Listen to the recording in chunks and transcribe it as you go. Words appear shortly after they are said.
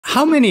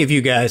How many of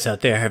you guys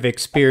out there have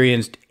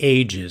experienced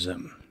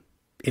ageism?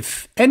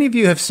 If any of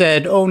you have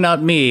said, oh,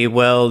 not me,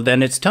 well,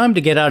 then it's time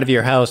to get out of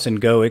your house and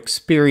go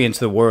experience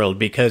the world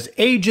because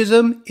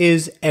ageism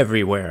is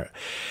everywhere.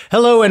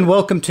 Hello and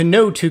welcome to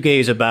No Two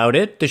Gays About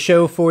It, the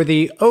show for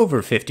the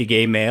over 50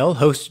 gay male,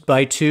 hosted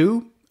by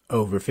two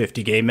over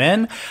 50 gay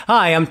men.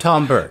 Hi, I'm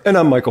Tom Burke. And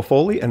I'm Michael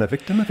Foley, and a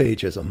victim of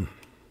ageism.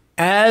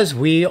 As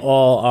we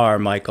all are,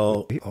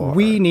 Michael,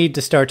 we need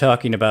to start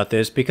talking about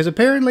this because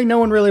apparently no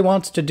one really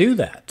wants to do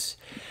that.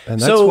 And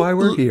that's why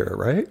we're here,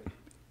 right?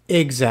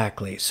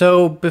 Exactly.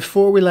 So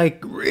before we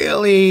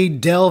really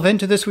delve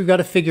into this, we've got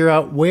to figure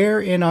out where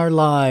in our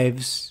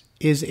lives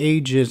is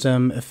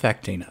ageism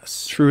affecting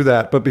us. True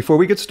that. But before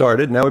we get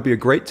started, now would be a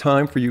great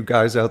time for you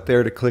guys out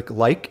there to click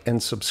like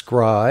and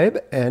subscribe.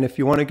 And if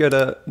you want to get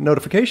a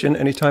notification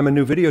anytime a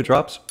new video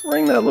drops,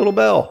 ring that little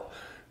bell.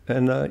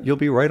 And you'll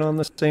be right on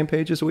the same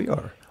page as we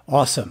are.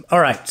 Awesome.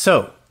 All right.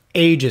 So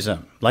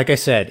ageism, like I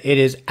said, it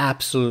is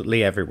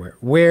absolutely everywhere.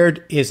 Where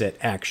is it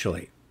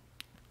actually?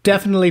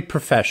 Definitely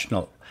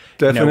professional.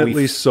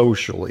 Definitely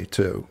socially,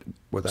 too.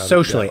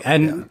 Socially.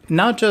 And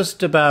not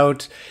just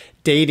about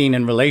dating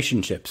and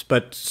relationships,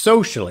 but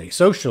socially,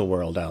 social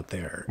world out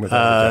there.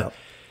 Without a doubt.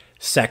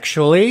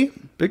 Sexually.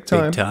 Big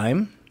time. Big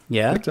time.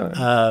 Yeah. Big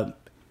time.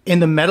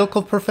 In the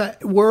medical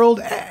world,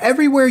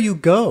 everywhere you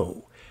go,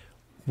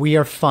 we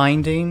are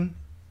finding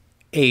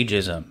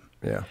ageism.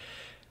 Yeah.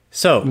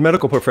 So the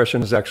medical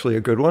profession is actually a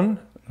good one.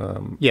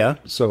 Yeah.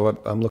 So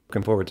I'm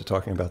looking forward to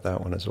talking about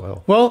that one as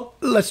well. Well,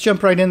 let's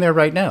jump right in there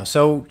right now.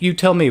 So you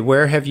tell me,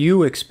 where have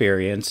you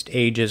experienced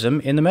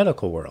ageism in the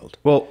medical world?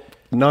 Well,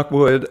 knock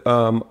wood,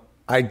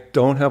 I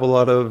don't have a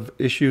lot of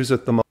issues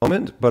at the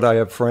moment, but I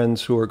have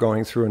friends who are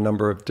going through a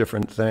number of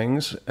different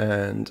things.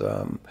 And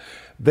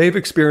they've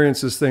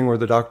experienced this thing where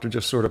the doctor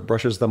just sort of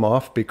brushes them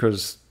off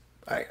because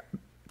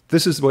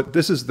this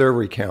is their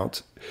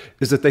recount,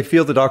 is that they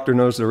feel the doctor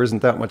knows there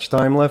isn't that much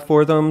time left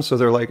for them. So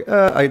they're like,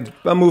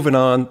 I'm moving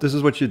on. This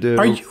is what you do.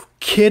 Are you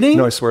kidding?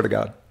 No, I swear to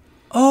God.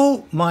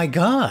 Oh, my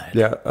God.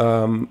 Yeah.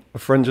 A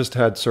friend just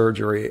had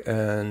surgery,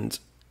 and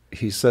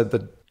he said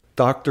the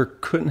doctor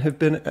couldn't have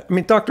been. I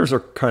mean, doctors are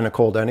kind of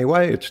cold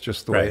anyway. It's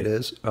just the way it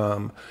is.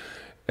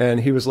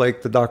 And he was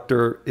like, the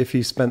doctor, if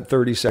he spent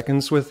 30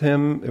 seconds with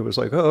him, it was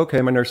like, oh,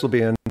 okay, my nurse will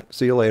be in.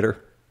 See you later.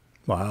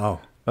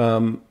 Wow.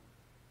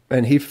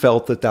 And he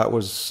felt that that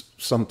was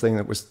something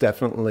that was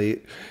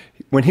definitely,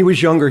 when he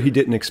was younger, he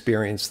didn't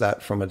experience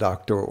that from a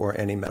doctor or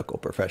any medical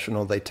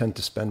professional. They tend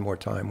to spend more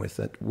time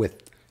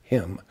with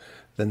him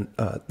than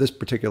this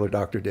particular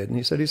doctor did. And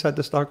he said he's had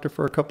this doctor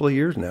for a couple of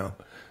years now.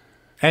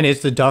 And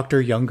is the doctor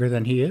younger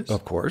than he is?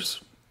 Of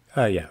course.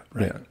 Yeah,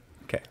 right. Yeah.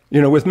 Okay.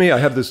 You know, with me, I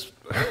have this,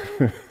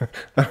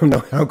 I don't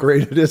know how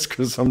great it is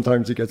because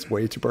sometimes it gets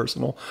way too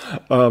personal.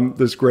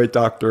 This great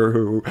doctor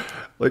who,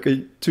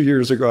 2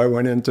 years ago, I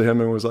went into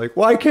him and was like,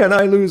 why can't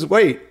I lose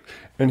weight?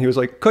 And he was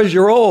like, because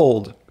you're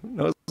old.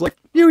 And I was like,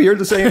 you're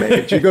the same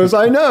age. He goes,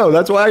 I know.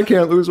 That's why I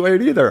can't lose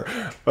weight either.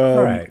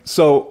 Right.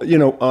 So,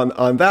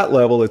 on that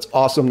level, it's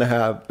awesome to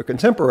have a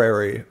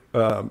contemporary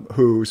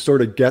who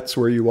sort of gets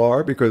where you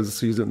are because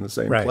he's in the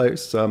same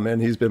place.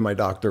 And he's been my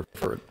doctor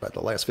for about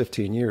the last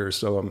 15 years.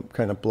 So I'm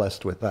kind of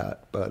blessed with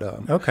that. But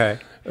okay.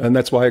 And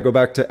that's why I go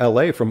back to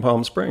LA from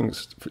Palm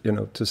Springs,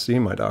 to see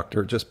my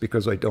doctor, just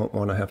because I don't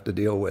want to have to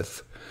deal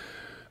with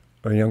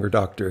a younger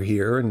doctor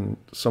here and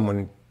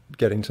someone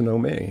getting to know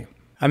me.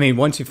 I mean,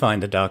 once you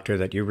find a doctor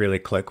that you really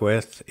click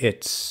with,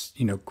 it's,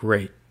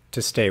 great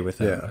to stay with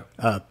them.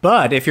 Yeah.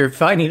 But if you're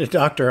finding a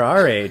doctor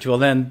our age, well,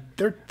 then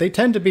they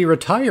tend to be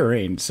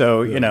retiring.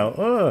 So,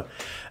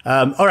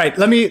 all right,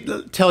 let me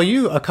tell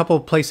you a couple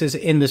of places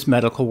in this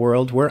medical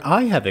world where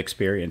I have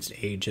experienced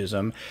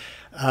ageism.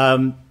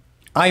 I'm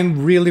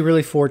really,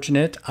 really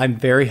fortunate. I'm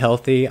very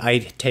healthy. I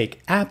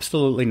take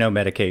absolutely no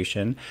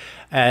medication.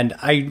 And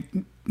I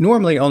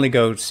normally only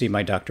go see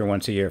my doctor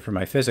once a year for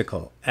my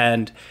physical.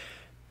 And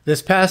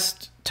this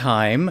past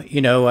time,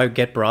 I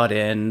get brought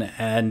in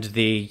and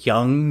the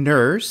young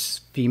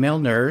nurse, female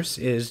nurse,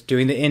 is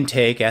doing the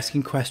intake,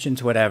 asking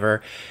questions,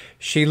 whatever.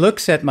 She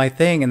looks at my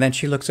thing and then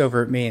she looks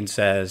over at me and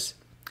says,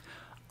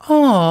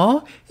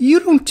 "Aw, you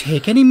don't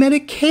take any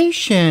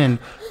medication.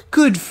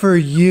 Good for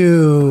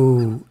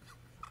you."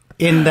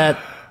 In that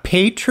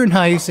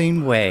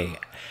patronizing way.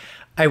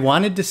 I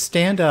wanted to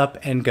stand up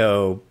and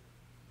go,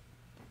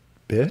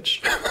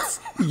 bitch.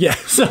 Yeah,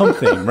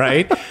 something,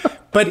 right?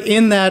 But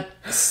in that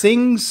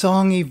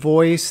sing-songy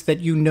voice that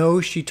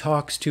she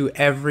talks to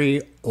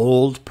every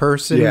old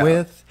person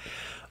with.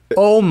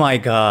 Oh my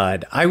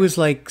God. I was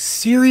like,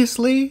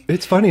 seriously?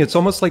 It's funny. It's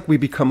almost like we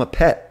become a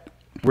pet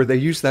where they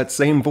use that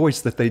same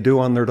voice that they do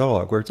on their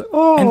dog, where it's like,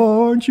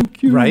 oh, aren't you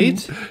cute?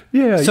 Right?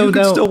 Yeah, so you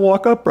can still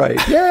walk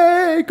upright.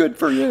 Yay, good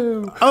for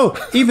you. Oh,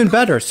 even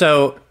better.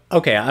 So,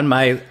 okay,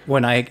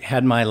 when I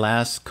had my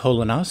last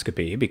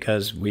colonoscopy,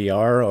 because we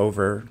are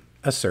over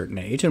a certain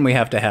age and we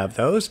have to have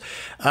those.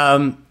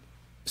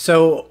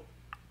 So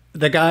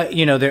the guy,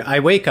 I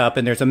wake up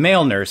and there's a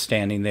male nurse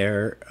standing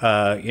there,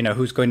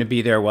 who's going to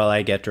be there while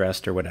I get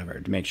dressed or whatever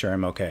to make sure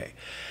I'm okay.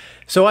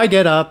 So I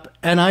get up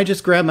and I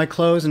just grab my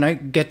clothes and I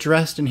get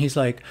dressed, and he's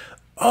like,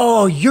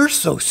 "Oh, you're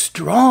so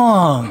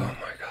strong." Oh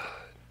my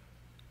God.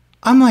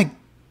 I'm like,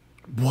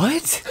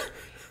 "What?"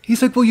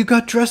 He's like, "Well, you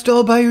got dressed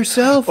all by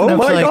yourself." And Oh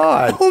my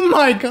God. Oh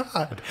my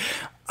God.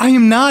 I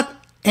am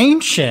not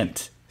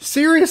ancient.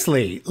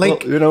 Seriously.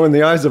 Like, well, in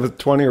the eyes of a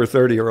 20 or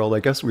 30-year-old,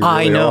 I guess we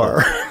really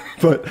are.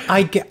 But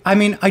I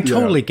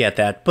totally get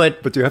that.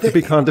 But do you have to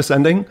be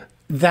condescending?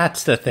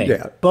 That's the thing.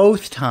 Yeah.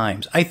 Both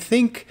times. I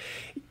think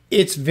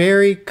it's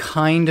very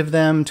kind of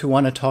them to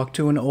want to talk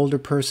to an older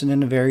person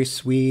in a very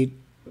sweet,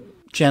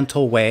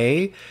 gentle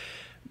way.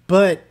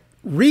 But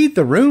read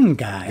the room,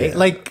 guy. Yeah.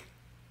 Like,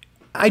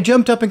 I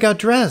jumped up and got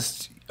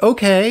dressed.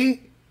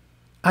 Okay.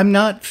 I'm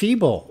not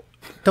feeble.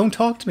 Don't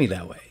talk to me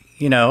that way,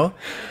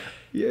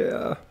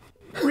 Yeah.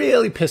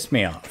 Really pissed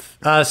me off.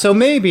 So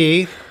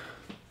maybe,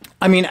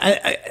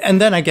 and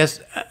then I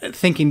guess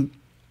thinking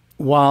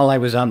while I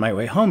was on my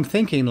way home,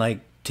 thinking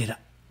like,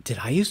 did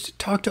I used to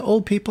talk to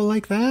old people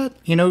like that?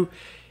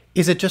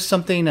 Is it just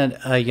something that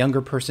a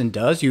younger person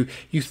does? You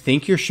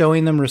think you're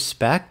showing them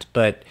respect,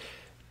 but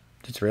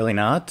it's really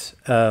not.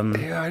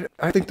 Yeah,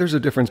 I think there's a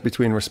difference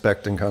between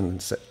respect and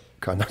condensation.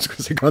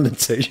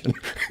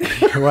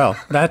 Well,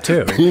 that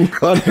too. Being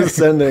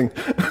condescending.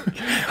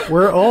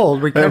 We're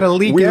old. We kind of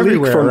leak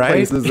everywhere, from right?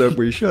 places that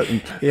we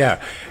shouldn't. Yeah.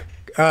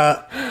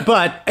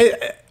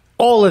 But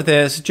all of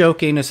this,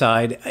 joking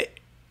aside,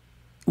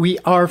 we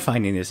are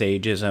finding this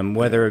ageism,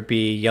 whether it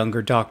be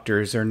younger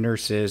doctors or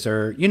nurses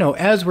or,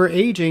 as we're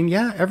aging,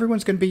 yeah,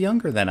 everyone's going to be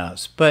younger than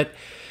us. But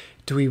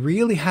do we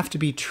really have to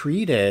be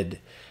treated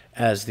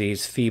as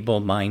these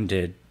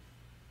feeble-minded,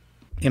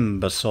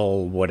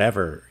 imbecile,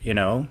 whatever,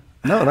 No,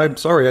 and I'm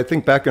sorry. I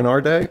think back in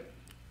our day,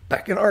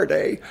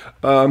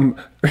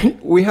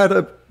 we had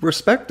a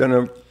respect and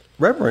a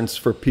reverence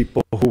for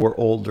people who were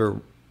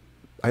older.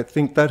 I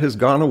think that has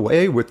gone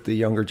away with the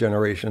younger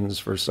generations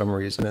for some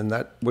reason, and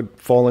that would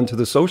fall into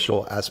the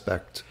social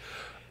aspect.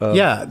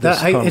 Yeah,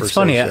 it's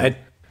funny.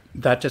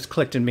 That just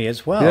clicked in me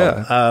as well.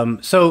 Yeah.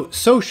 So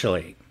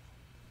socially,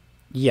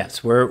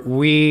 yes,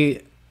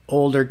 we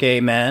older gay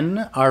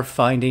men are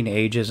finding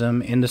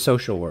ageism in the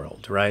social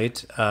world,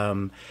 right?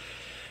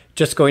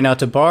 Just going out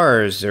to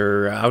bars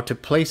or out to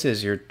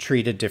places, you're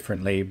treated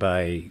differently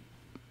by,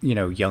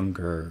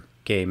 younger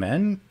gay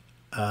men.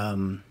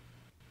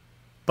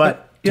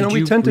 But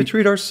we tend to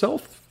treat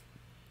ourselves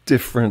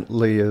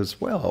differently as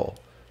well.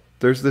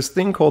 There's this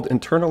thing called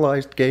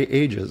internalized gay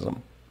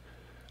ageism.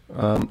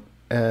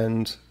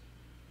 And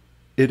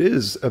it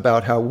is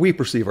about how we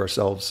perceive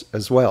ourselves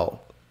as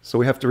well. So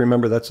we have to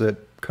remember that's a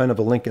kind of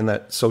a link in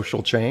that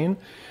social chain,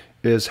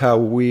 is how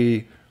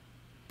we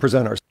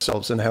present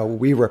ourselves and how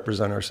we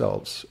represent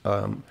ourselves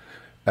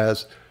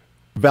as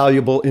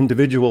valuable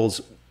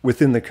individuals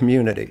within the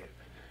community.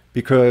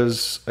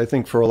 Because I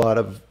think for a lot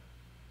of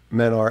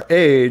men our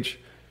age,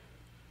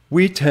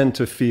 we tend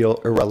to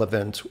feel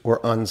irrelevant or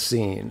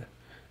unseen.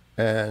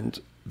 And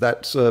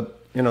that's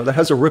that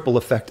has a ripple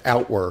effect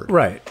outward.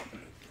 Right.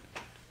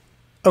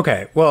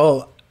 Okay,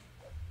 well,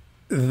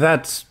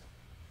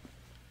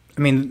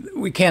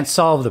 we can't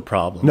solve the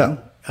problem. No.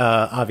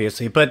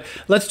 Obviously, but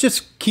let's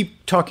just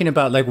keep talking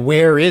about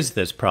where is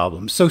this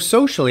problem? So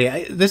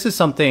socially, this is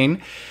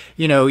something,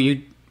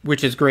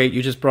 which is great.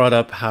 You just brought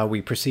up how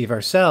we perceive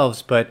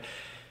ourselves, but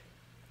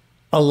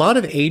a lot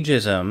of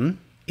ageism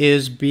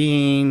is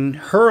being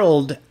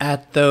hurled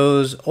at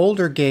those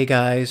older gay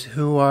guys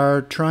who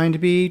are trying to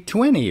be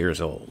 20 years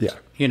old. Yeah.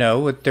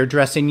 They're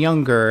dressing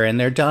younger and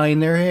they're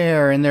dyeing their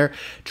hair and they're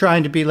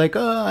trying to be like,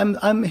 oh,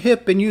 I'm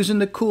hip and using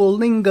the cool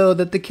lingo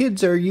that the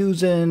kids are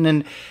using.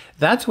 And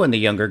that's when the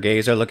younger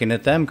gays are looking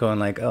at them going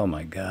like, oh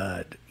my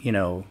God,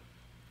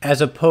 as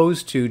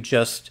opposed to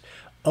just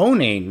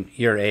owning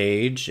your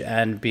age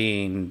and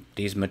being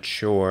these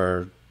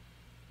mature,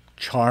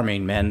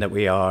 charming men that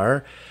we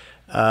are.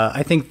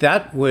 I think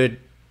that would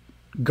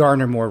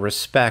garner more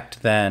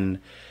respect than,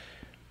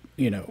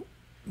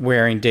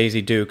 wearing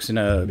Daisy Dukes and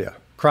a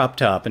crop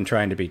top and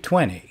trying to be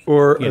 20.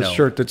 Or a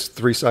shirt that's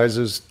 3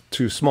 sizes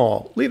too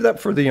small. Leave that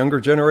for the younger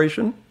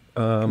generation.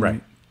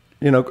 Right.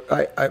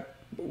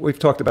 We've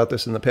talked about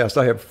this in the past.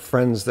 I have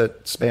friends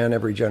that span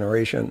every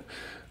generation.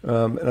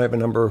 And I have a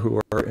number who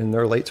are in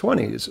their late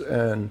 20s.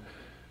 And,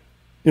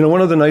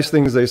 one of the nice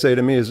things they say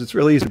to me is it's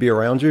really easy to be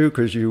around you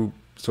because you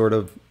sort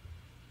of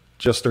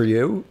just are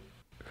you.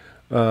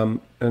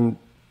 And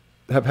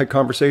have had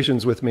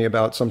conversations with me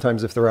about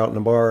sometimes if they're out in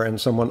a bar and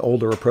someone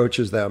older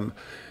approaches them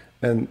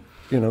and,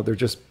 they're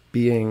just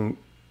they're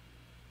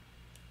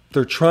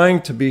trying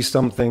to be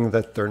something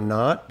that they're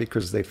not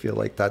because they feel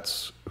like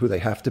that's who they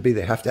have to be.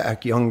 They have to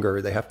act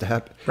younger. They have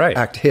to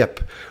act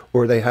hip,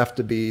 or they have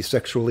to be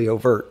sexually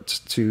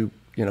overt to,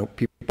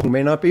 people who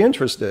may not be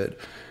interested.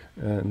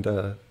 And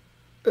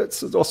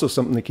it's also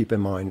something to keep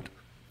in mind.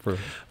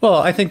 Well,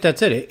 I think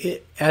that's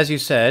it. As you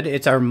said,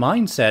 it's our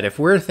mindset. If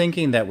we're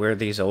thinking that we're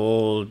these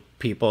old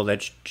people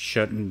that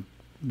shouldn't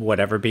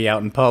be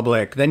out in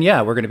public, then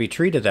yeah, we're going to be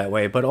treated that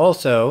way. But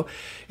also,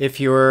 if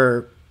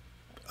you're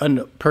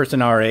a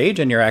person our age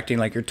and you're acting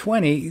like you're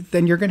 20,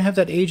 then you're going to have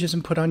that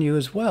ageism put on you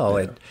as well.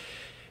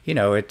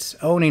 Yeah. It's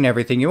owning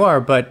everything you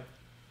are. But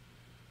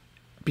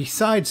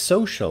besides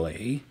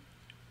socially,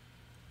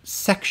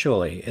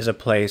 sexually is a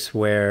place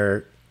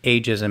where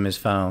ageism is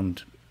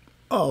found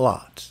a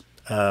lot.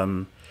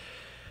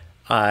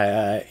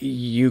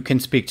 You can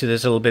speak to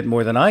this a little bit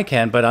more than I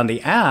can, but on the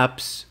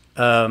apps,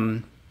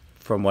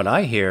 from what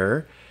I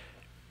hear,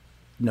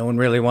 no one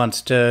really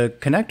wants to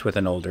connect with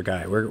an older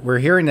guy. We're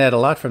hearing that a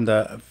lot from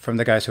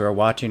the guys who are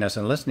watching us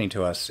and listening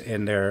to us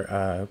in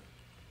their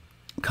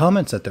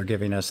comments that they're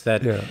giving us,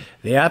 that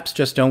the apps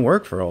just don't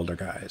work for older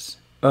guys.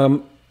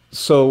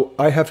 So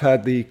I have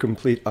had the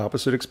complete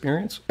opposite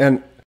experience,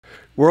 and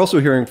we're also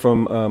hearing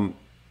from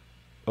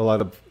a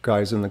lot of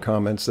guys in the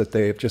comments that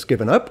they've just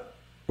given up,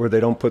 or they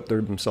don't put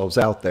themselves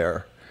out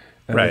there.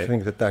 And I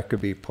think that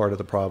could be part of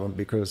the problem,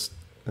 because,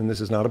 and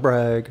this is not a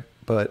brag,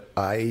 but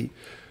I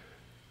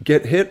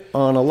get hit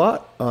on a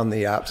lot on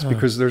the apps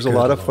because there's a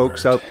lot of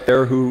folks out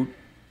there who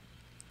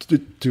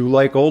do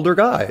like older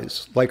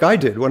guys, like I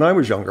did when I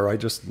was younger. I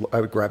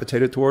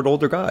gravitated toward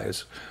older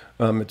guys.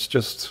 It's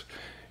just,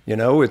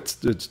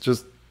 it's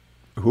just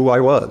who I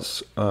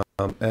was.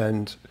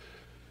 And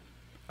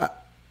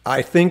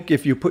I think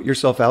if you put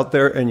yourself out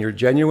there and you're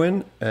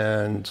genuine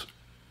and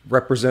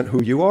represent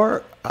who you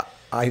are,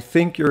 I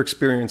think your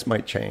experience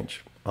might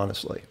change,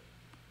 honestly.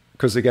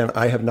 Because again,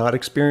 I have not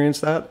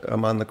experienced that.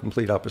 I'm on the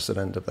complete opposite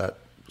end of that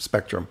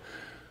spectrum,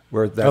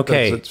 where that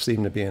doesn't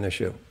seem to be an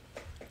issue.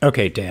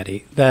 Okay,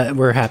 Daddy, that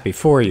we're happy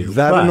for you.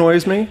 That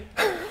annoys me.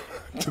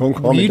 Don't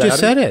call me Daddy. You just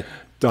said it.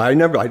 I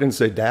didn't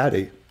say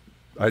Daddy.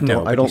 I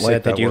don't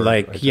like that you word.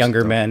 like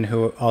younger men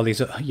who all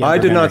these younger men. I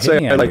did not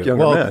say I like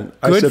younger men.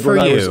 I said when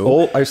I was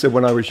old. I said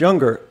when I was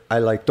younger, I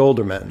liked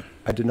older men.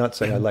 I did not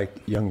say I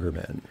liked younger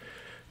men.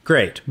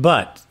 Great,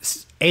 but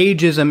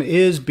ageism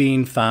is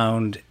being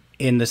found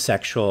in the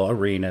sexual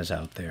arenas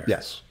out there.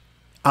 Yes.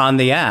 On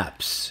the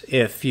apps,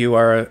 if you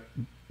are,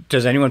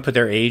 does anyone put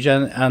their age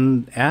on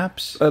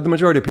apps? The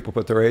majority of people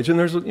put their age, and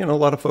there's a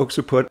lot of folks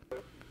who put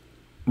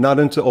not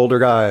into older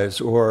guys,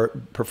 or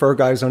prefer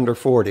guys under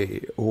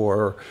 40,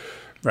 or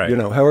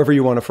however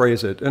you want to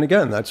phrase it. And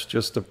again, that's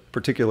just a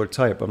particular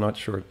type. I'm not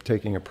sure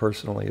taking it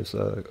personally is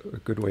a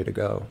good way to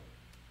go.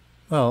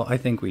 Well, I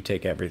think we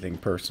take everything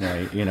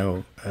personally,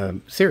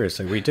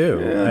 seriously, we do.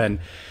 Yeah.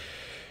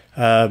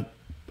 And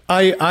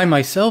I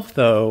myself,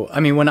 though, I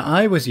mean, when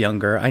I was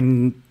younger,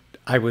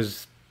 I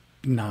was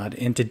not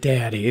into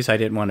daddies. I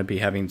didn't want to be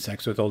having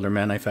sex with older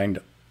men. I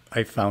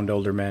found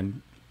older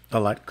men a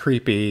lot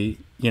creepy,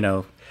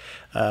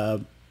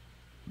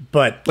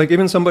 but like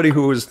even somebody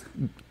who was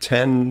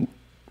 10,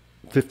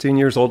 15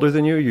 years older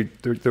than you,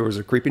 there was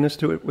a creepiness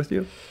to it with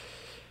you?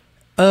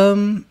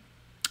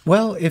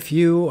 Well, if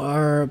you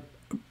are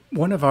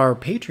one of our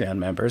Patreon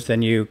members,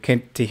 then you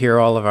can to hear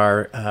all of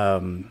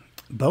our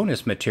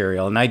bonus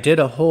material. And I did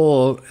a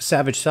whole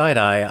savage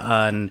side-eye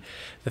on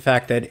the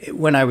fact that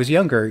when I was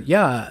younger,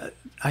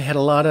 I had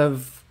a lot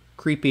of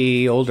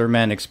creepy older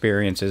men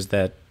experiences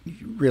that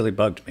really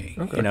bugged me.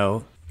 Okay.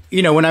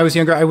 When I was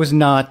younger, I was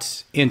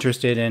not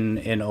interested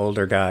in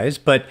older guys.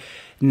 But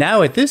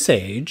now at this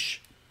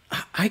age,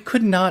 I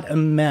could not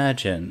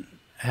imagine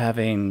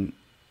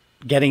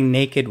getting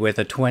naked with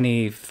a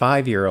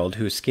 25-year-old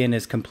whose skin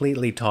is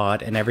completely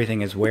taut and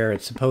everything is where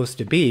it's supposed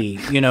to be.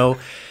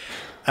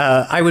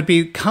 I would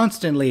be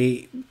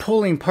constantly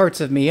pulling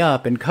parts of me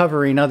up and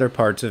covering other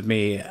parts of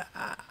me.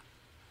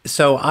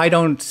 So I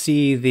don't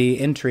see the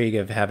intrigue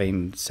of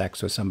having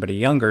sex with somebody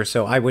younger.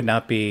 So I would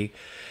not be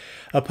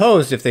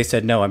opposed if they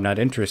said, no, I'm not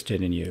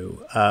interested in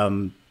you.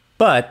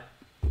 But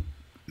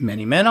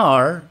many men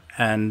are,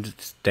 and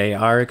they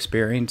are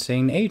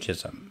experiencing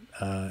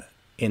ageism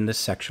in the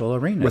sexual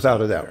arena.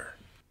 Without a doubt.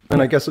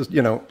 And I guess,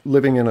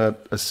 living in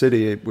a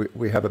city,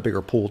 we have a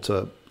bigger pool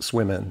to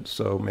swim in.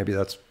 So maybe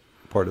that's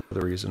part of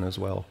the reason as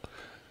well.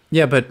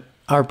 Yeah, but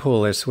our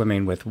pool is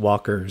swimming with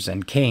walkers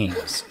and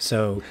canes.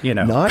 So,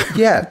 Not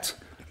yet.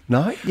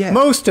 Not yet.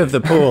 Most of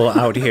the pool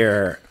out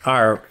here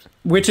are,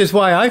 which is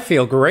why I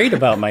feel great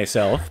about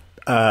myself.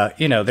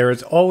 There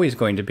is always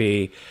going to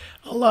be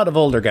a lot of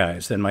older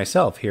guys than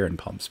myself here in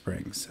Palm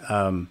Springs.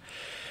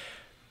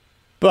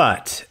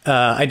 But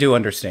I do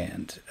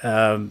understand.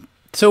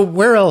 So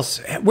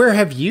where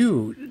have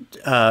you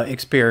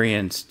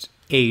experienced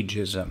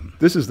ageism?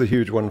 This is the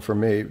huge one for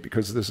me,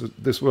 because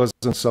this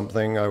wasn't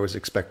something I was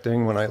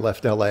expecting when I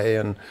left LA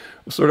and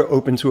was sort of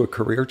open to a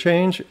career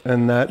change.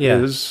 And that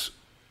is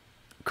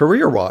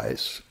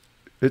career-wise.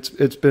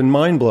 It's been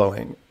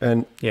mind-blowing.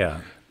 And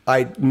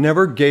I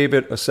never gave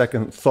it a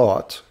second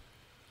thought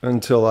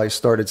until I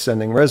started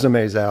sending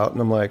resumes out. And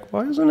I'm like,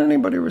 why isn't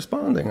anybody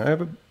responding? I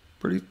have a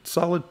pretty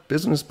solid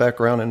business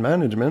background in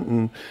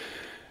management.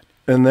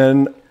 And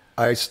then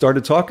I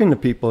started talking to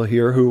people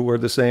here who were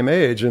the same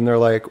age, and they're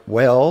like,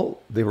 well,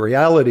 the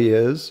reality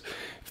is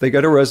if they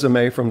get a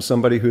resume from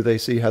somebody who they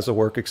see has a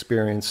work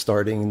experience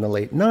starting in the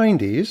late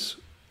 90s,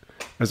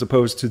 as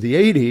opposed to the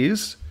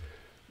 80s,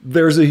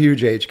 there's a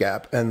huge age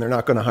gap, and they're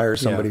not going to hire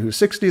somebody who's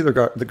 60. They're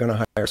going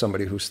to hire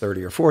somebody who's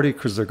 30 or 40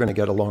 because they're going to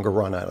get a longer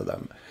run out of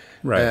them.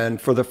 Right. And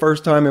for the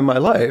first time in my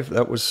life,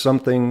 that was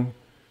something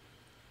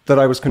that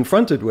I was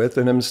confronted with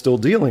and am still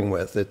dealing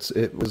with.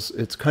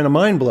 It's kind of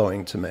mind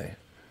blowing to me.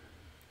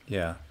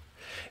 Yeah,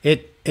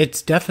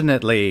 it's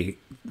definitely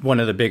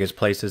one of the biggest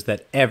places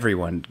that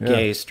everyone,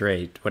 gay,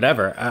 straight,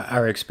 whatever,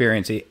 are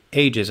experiencing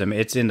ageism.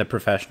 It's in the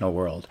professional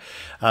world.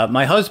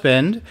 My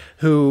husband,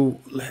 who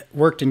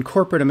worked in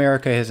corporate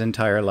America his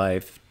entire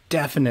life,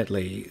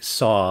 definitely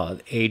saw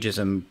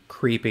ageism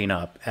creeping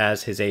up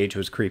as his age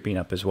was creeping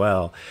up as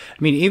well.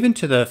 I mean, even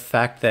to the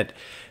fact that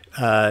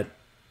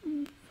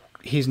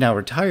he's now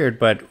retired,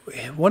 but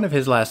one of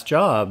his last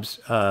jobs,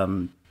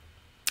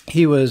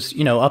 he was,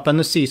 up on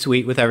the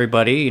C-suite with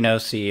everybody,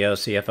 CEO,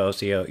 CFO,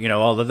 CEO,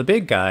 all of the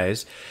big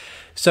guys.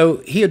 So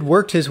he had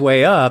worked his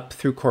way up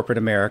through corporate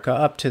America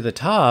up to the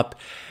top.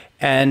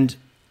 And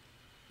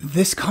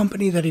this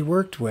company that he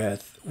worked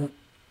with,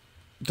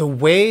 the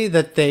way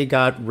that they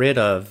got rid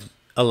of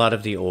a lot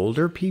of the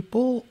older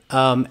people,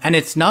 and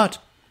it's not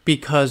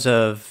because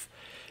of,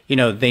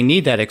 they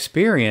need that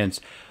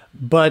experience,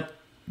 but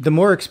the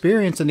more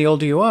experience and the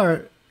older you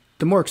are,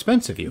 the more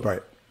expensive you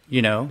are,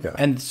 Yeah.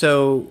 And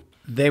so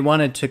they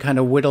wanted to kind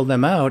of whittle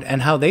them out.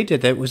 And how they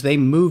did that was they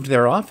moved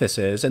their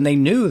offices, and they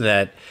knew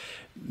that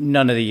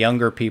none of the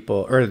younger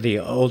people or the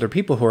older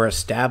people who are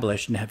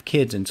established and have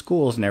kids in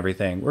schools and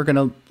everything were going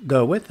to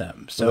go with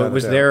them. So it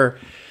was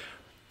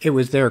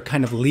their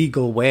kind of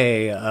legal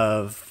way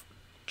of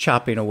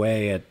chopping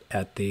away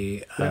at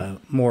the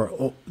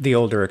the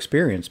older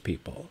experienced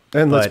people.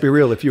 And let's be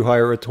real, if you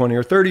hire a 20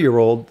 or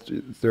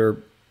 30-year-old, they're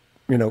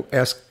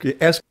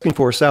asking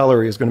for a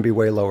salary is going to be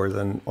way lower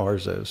than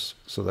ours is.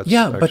 So that's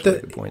actually a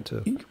good point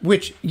too.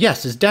 Which,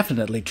 yes, is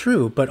definitely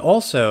true, but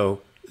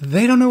also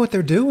they don't know what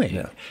they're doing.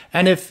 Yeah.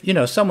 And if,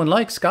 someone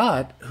like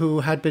Scott, who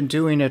had been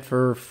doing it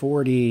for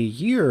 40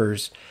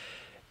 years,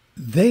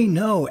 they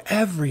know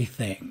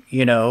everything,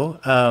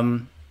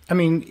 I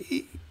mean,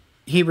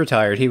 he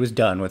retired, he was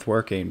done with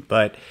working,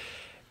 but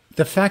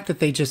the fact that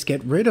they just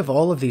get rid of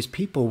all of these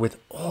people with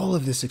all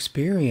of this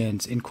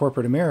experience in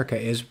corporate America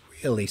is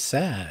really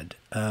sad.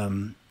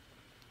 And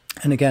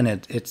again,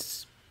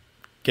 it's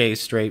gay,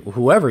 straight,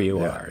 whoever you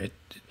are,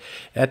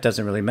 that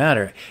doesn't really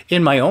matter.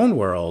 In my own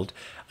world,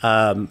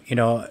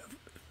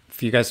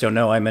 if you guys don't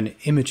know, I'm an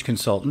image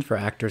consultant for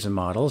actors and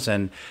models,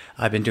 and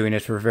I've been doing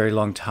it for a very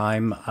long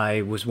time.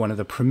 I was one of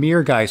the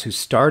premier guys who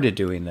started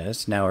doing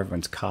this. Now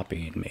everyone's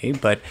copying me,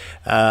 but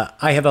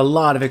I have a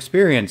lot of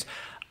experience.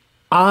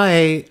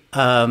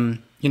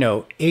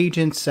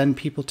 Agents send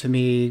people to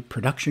me,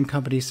 production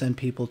companies send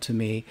people to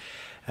me.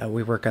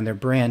 We work on their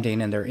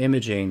branding and their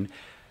imaging.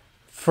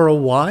 For a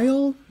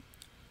while,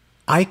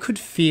 I could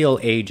feel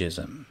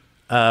ageism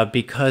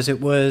because it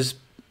was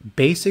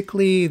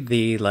basically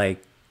the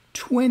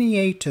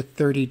 28 to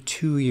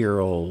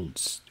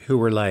 32-year-olds who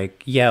were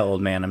like, yeah,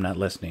 old man, I'm not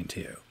listening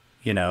to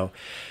you,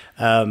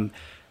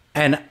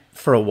 and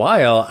for a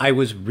while, I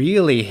was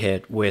really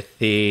hit with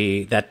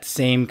that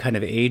same kind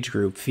of age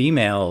group,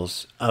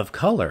 females of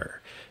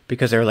color,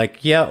 because they're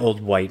like, yeah,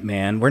 old white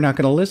man, we're not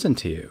going to listen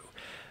to you.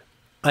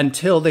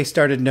 Until they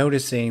started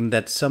noticing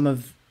that some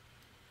of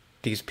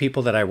these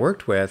people that I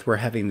worked with were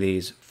having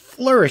these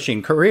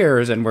flourishing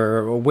careers and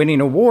were winning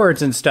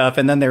awards and stuff.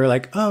 And then they were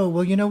like, oh,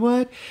 well, you know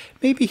what?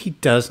 Maybe he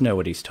does know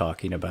what he's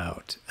talking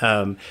about.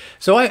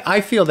 So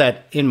I feel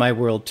that in my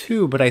world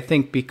too, but I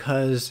think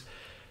because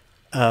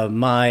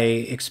my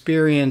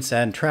experience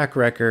and track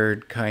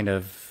record kind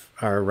of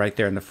are right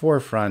there in the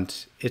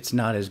forefront, it's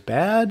not as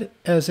bad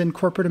as in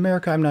corporate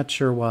America. I'm not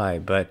sure why,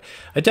 but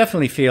I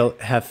definitely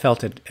have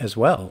felt it as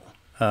well.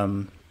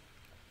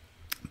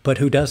 But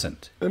who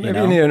doesn't? Maybe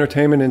in the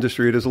entertainment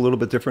industry, it is a little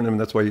bit different. I mean,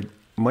 that's why you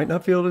might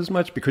not feel it as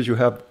much, because you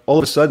have all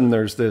of a sudden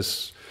there's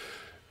this,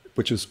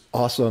 which is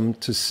awesome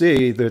to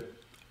see, that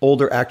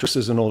older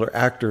actresses and older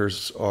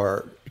actors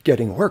are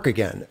getting work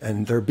again,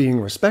 and they're being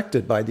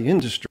respected by the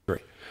industry.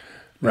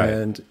 Right.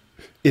 And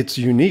it's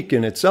unique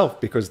in itself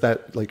because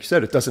that, like you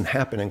said, it doesn't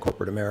happen in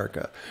corporate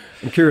America.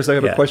 I'm curious, I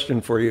have a question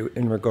for you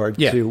in regard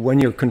to when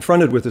you're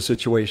confronted with a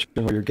situation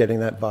where you're getting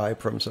that vibe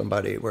from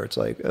somebody where it's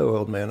like, oh,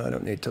 old man, I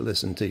don't need to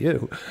listen to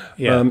you.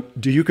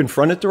 Do you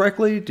confront it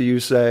directly? Do you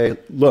say,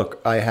 look,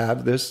 I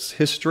have this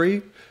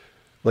history?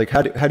 Like,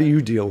 how do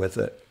you deal with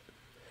it?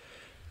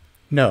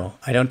 No,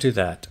 I don't do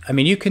that. I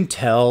mean, you can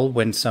tell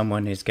when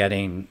someone is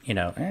getting,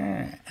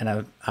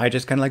 and I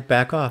just kind of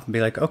back off and be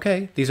like,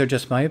 okay, these are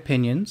just my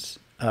opinions.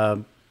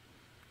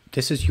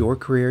 This is your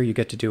career. You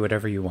get to do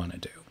whatever you want to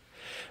do.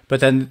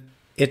 But then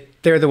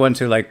they're the ones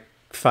who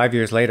 5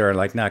 years later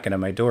are knocking at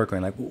my door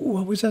going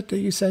what was that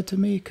you said to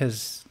me?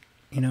 Because,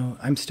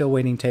 I'm still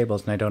waiting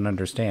tables and I don't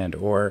understand.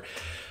 Or,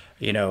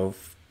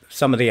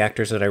 some of the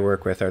actors that I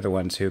work with are the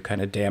ones who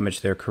kind of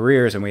damage their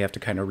careers and we have to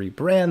kind of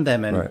rebrand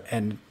them.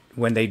 And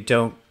when they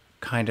don't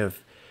kind of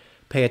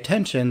pay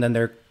attention, then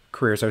their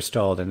careers are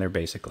stalled and they're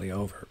basically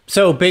over.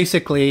 So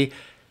basically,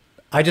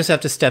 I just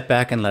have to step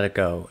back and let it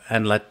go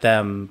and let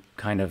them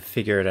kind of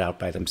figure it out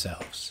by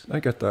themselves. I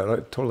get that. I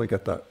totally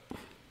get that.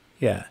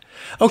 Yeah.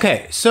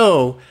 Okay,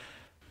 so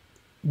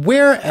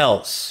where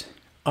else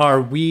are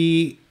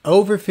we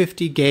over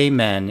 50 gay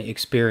men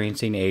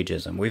experiencing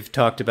ageism? We've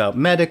talked about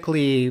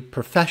medically,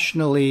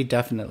 professionally,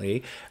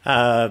 definitely,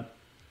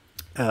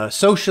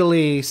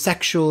 socially,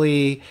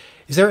 sexually.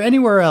 Is there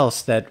anywhere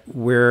else that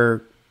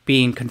we're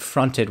being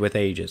confronted with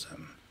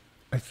ageism?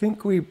 I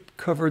think we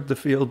covered the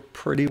field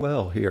pretty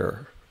well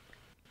here.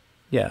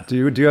 Yeah. Do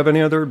you have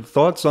any other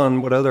thoughts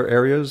on what other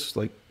areas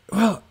like?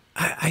 Well,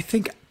 I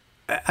think,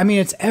 I mean,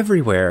 it's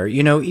everywhere.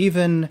 You know,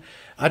 even,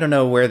 I don't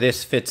know where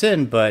this fits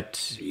in,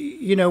 but,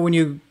 you know, when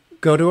you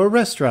go to a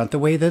restaurant, the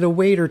way that a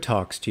waiter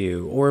talks to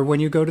you, or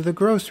when you go to the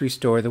grocery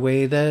store, the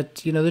way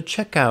that, you know, the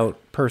checkout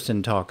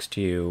person talks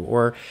to you,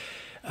 or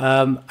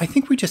I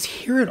think we just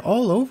hear it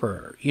all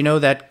over, you know,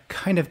 that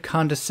kind of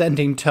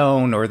condescending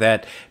tone, or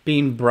that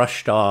being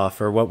brushed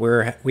off, or what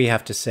we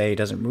have to say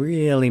doesn't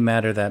really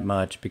matter that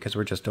much because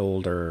we're just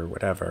older or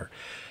whatever.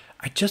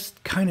 I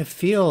just kind of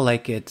feel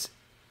like it's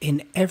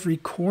in every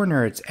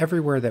corner, it's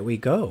everywhere that we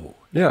go.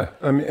 Yeah,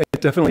 I mean,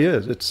 it definitely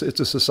is. It's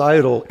a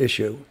societal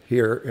issue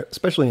here,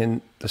 especially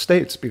in the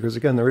States, because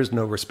again, there is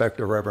no respect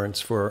or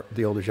reverence for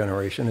the older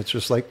generation. It's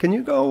just like, can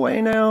you go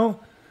away now?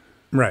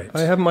 Right.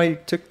 I have my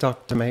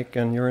TikTok to make,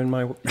 and you're in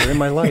my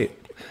light.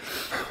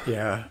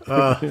 Yeah.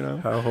 You know?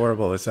 How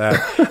horrible is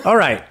that? All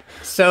right.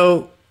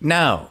 So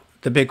now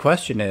the big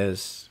question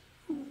is,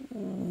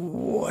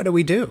 what do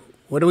we do?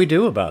 What do we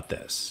do about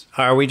this?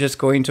 Are we just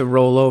going to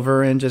roll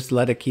over and just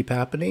let it keep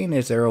happening?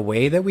 Is there a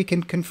way that we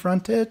can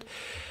confront it?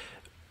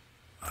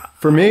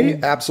 For me,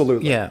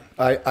 absolutely. Yeah.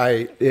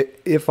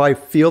 If I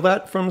feel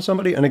that from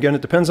somebody, and again,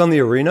 it depends on the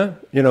arena.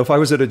 You know, if I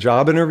was at a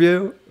job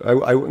interview,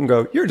 I wouldn't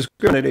go, "You're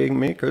discriminating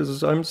me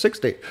because I'm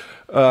 60."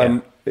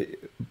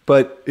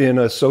 But in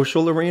a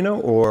social arena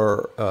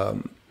or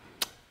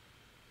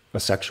a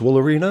sexual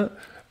arena,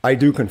 I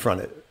do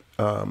confront it,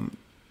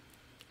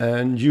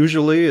 and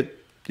usually,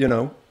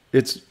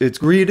 it's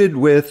greeted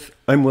with,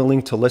 "I'm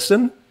willing to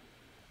listen,"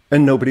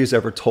 and nobody's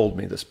ever told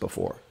me this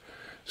before.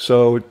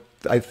 So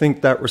I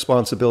think that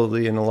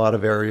responsibility in a lot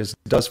of areas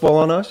does fall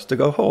on us to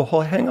go, oh,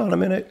 hang on a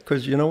minute,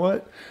 because you know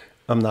what?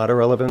 I'm not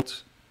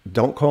irrelevant.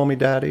 Don't call me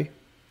daddy,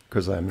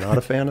 because I'm not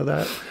a fan of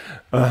that.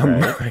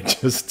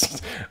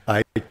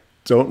 I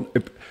don't,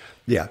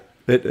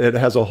 it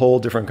has a whole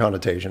different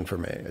connotation for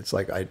me. It's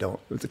like, I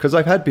don't, because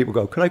I've had people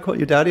go, could I call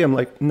you daddy? I'm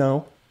like,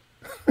 no,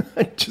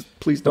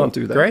 please don't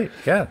do that. Great,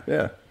 yeah.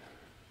 Yeah.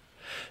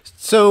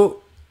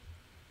 So,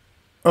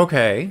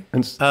 okay.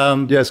 And,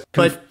 yes,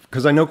 but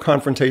because I know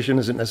confrontation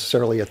isn't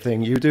necessarily a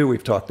thing you do.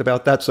 We've talked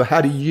about that. So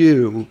how do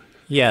you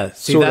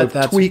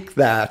tweak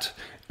that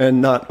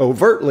and not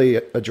overtly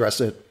address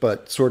it,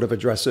 but sort of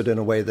address it in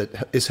a way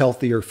that is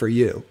healthier for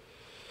you?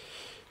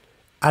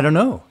 I don't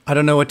know. I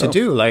don't know what to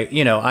do. Like,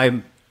 you know,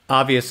 I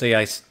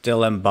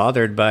still am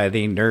bothered by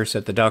the nurse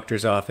at the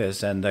doctor's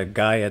office and the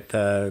guy at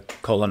the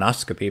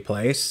colonoscopy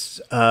place.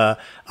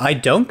 I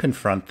don't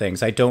confront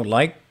things. I don't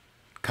like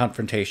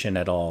confrontation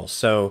at all.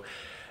 So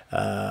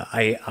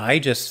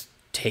I just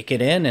take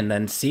it in and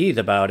then seethe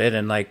about it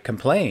and like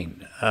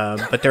complain.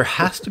 But there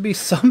has to be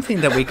something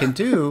that we can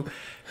do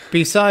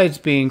besides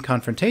being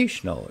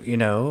confrontational, you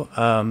know?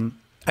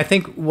 I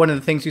think one of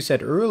the things you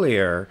said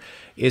earlier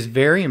is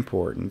very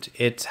important.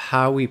 It's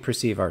how we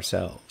perceive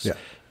ourselves.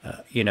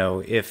 Yeah. You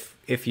know, if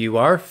you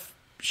are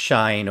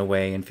shying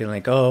away and feeling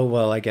like, oh,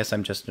 well, I guess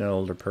I'm just an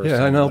older person.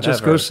 Yeah, and I'll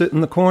just go sit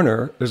in the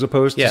corner as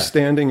opposed to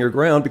standing your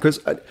ground, because,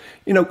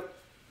 you know,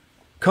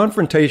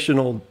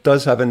 confrontational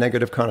does have a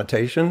negative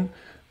connotation.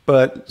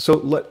 But so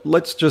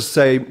let's just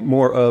say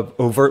more of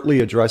overtly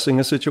addressing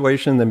a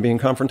situation than being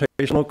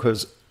confrontational,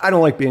 because I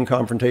don't like being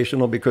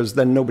confrontational because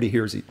then nobody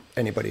hears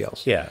anybody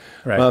else. Yeah,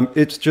 right.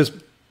 It's just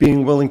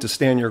being willing to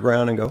stand your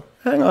ground and go,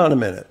 hang on a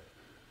minute,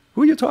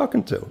 who are you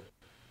talking to?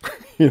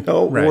 You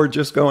know, right. Or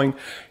just going,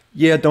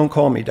 yeah, don't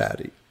call me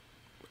daddy.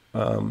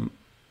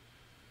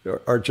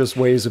 Are just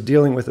ways of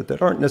dealing with it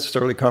that aren't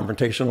necessarily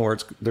confrontational, or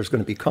there's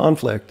going to be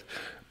conflict,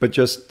 but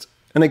just,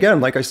 and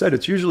again, like I said,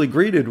 it's usually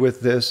greeted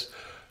with this,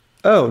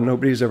 oh,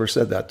 nobody's ever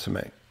said that to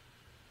me.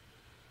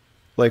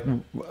 Like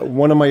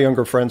one of my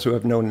younger friends who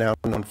I've known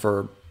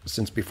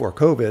since before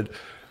COVID,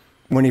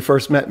 when he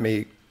first met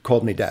me,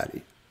 called me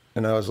daddy.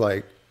 And I was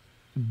like,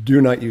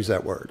 do not use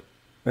that word.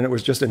 And it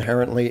was just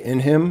inherently in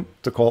him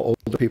to call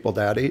older people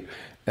daddy.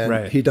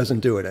 And he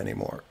doesn't do it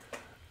anymore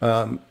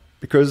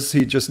because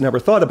he just never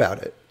thought about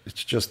it.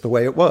 It's just the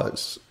way it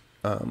was.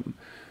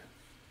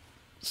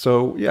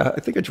 So yeah,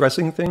 I think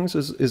addressing things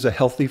is a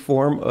healthy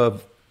form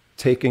of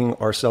taking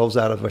ourselves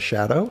out of a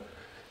shadow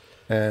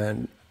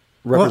and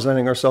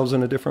representing ourselves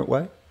in a different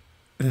way.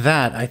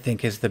 That, I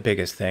think, is the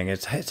biggest thing.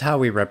 It's how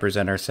we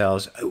represent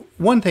ourselves.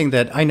 One thing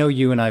that I know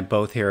you and I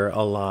both hear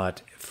a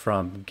lot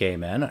from gay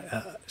men,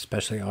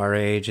 especially our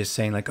age, is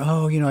saying like,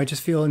 oh, you know, I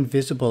just feel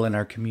invisible in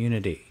our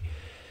community.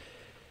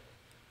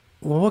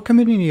 Well, what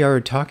community are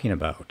you talking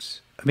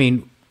about? I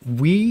mean,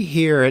 we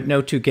here at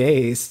No Two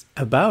Gays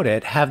about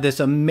it have this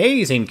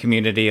amazing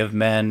community of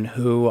men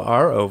who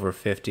are over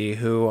 50,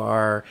 who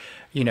are,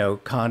 you know,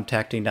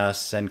 contacting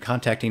us and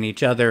contacting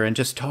each other and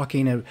just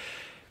talking.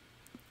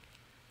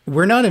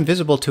 We're not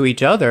invisible to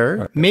each other.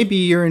 Right. Maybe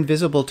you're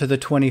invisible to the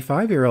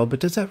 25-year-old, but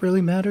does that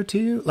really matter to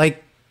you?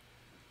 Like,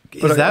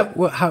 is that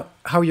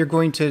how you're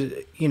going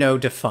to, you know,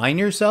 define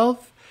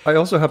yourself? I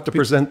also have to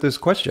present this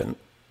question.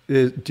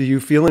 Do you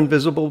feel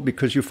invisible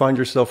because you find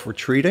yourself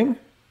retreating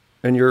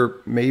and you're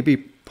maybe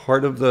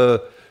part of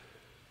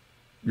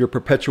you're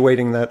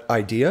perpetuating that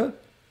idea?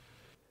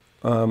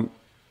 Or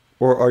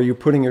are you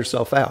putting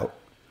yourself out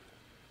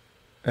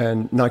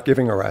and not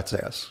giving a rat's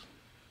ass?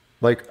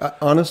 Like,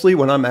 honestly,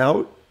 when I'm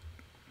out,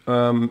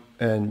 and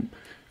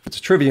if it's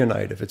trivia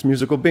night, if it's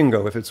musical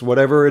bingo, if it's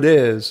whatever it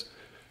is,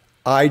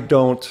 I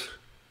don't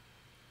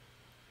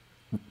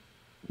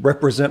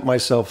represent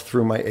myself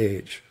through my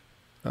age.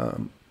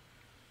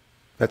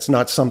 That's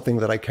not something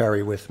that I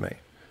carry with me.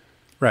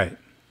 Right.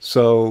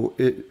 So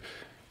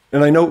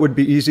and I know it would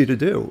be easy to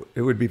do.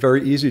 It would be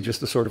very easy just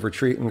to sort of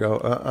retreat and go,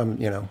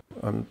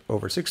 I'm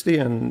over 60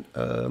 and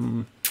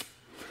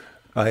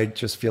I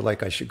just feel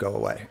like I should go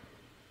away.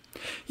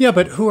 Yeah,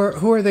 but who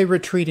are they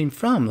retreating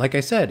from? Like I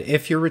said,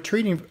 if you're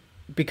retreating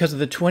because of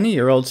the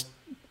 20-year-olds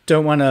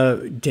don't want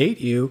to date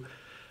you,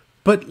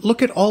 but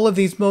look at all of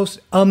these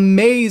most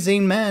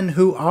amazing men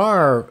who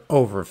are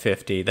over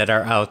 50 that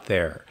are out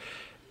there.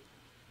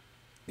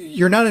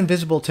 You're not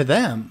invisible to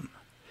them.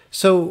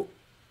 So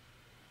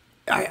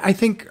I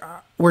think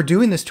we're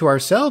doing this to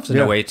ourselves in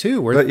a way,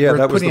 too.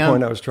 That was the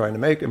point I was trying to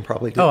make and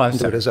probably didn't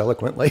do it as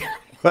eloquently.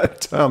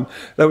 But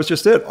that was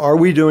just it. Are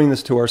we doing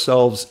this to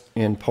ourselves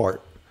in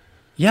part?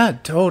 Yeah,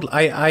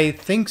 totally. I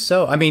think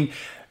so. I mean,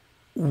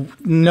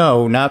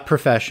 no, not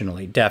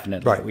professionally,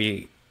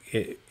 definitely.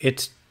 Right.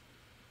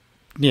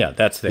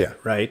 That's there,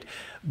 right?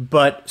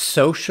 But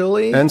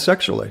socially and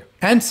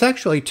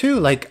sexually too.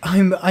 Like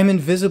I'm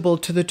invisible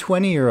to the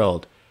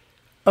 20-year-old.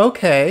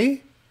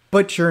 Okay,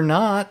 but you're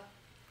not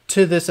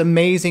to this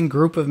amazing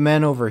group of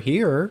men over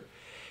here,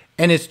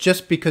 and it's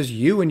just because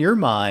you in your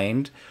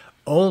mind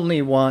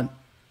only want.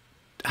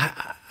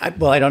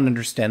 I don't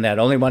understand that.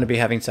 Only want to be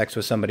having sex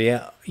with somebody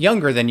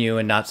younger than you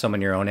and not someone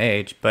your own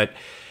age. But,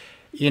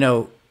 you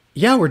know,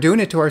 yeah, we're doing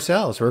it to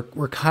ourselves.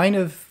 We're kind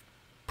of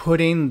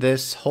putting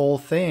this whole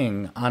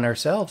thing on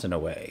ourselves in a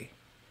way.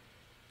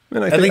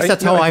 And at least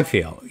that's how I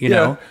feel, you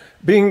know?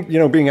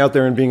 Being out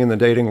there and being in the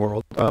dating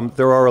world,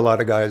 there are a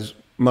lot of guys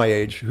my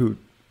age who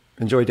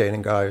enjoy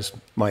dating guys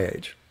my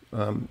age.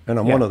 And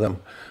I'm one of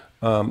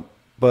them.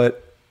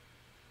 But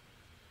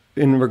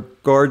in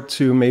regard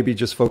to maybe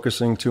just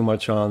focusing too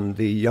much on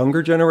the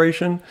younger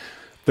generation,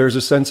 there's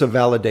a sense of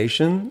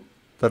validation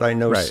that I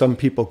know some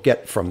people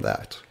get from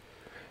that.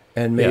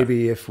 And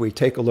maybe if we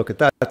take a look at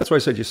that, that's why I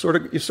said you sort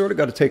of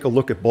got to take a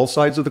look at both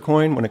sides of the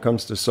coin when it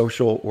comes to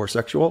social or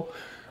sexual.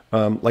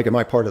 Like, am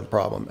I part of the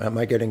problem? Am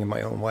I getting in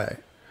my own way?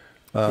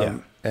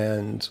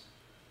 And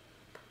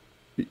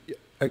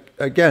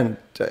again,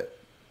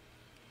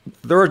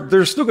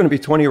 there's still going to be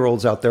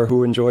 20-year-olds out there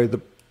who enjoy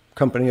the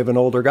company of an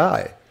older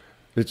guy.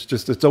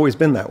 It's always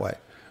been that way.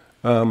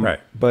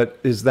 But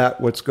is that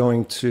what's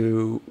going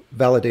to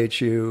validate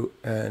you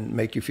and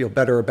make you feel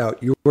better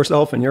about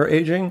yourself and your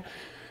aging?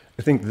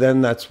 I think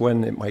then that's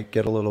when it might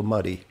get a little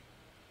muddy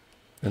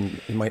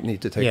and you might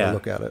need to take a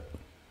look at it.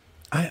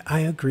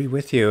 I agree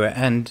with you.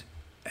 And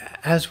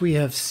as we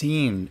have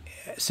seen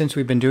since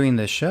we've been doing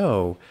this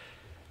show,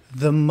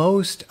 the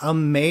most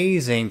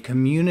amazing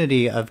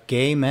community of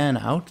gay men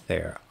out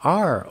there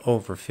are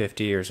over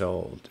 50 years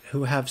old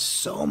who have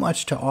so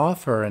much to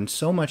offer and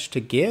so much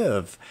to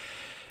give.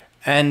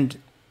 And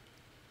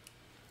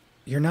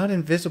you're not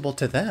invisible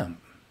to them.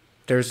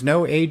 There's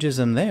no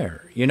ageism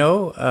there. You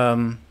know,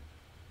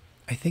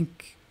 I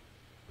think,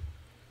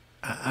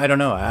 I don't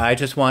know. I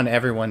just want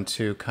everyone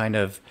to kind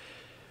of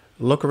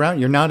look around.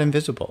 You're not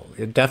invisible.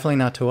 You're definitely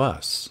not to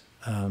us.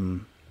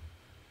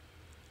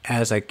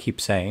 As I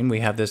keep saying, we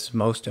have this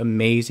most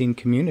amazing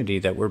community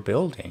that we're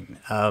building.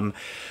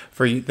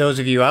 For those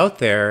of you out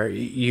there,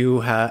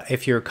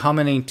 if you're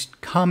commenting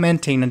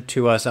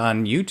to us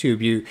on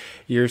YouTube,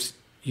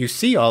 you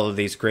see all of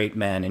these great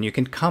men, and you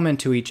can comment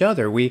to each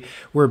other.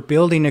 We're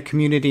building a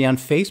community on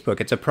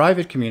Facebook. It's a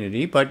private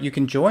community, but you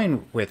can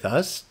join with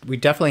us. We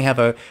definitely have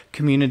a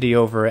community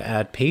over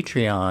at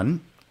Patreon.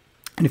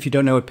 And if you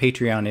don't know what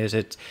Patreon is,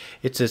 it's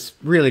this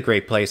really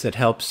great place that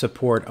helps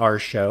support our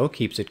show,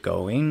 keeps it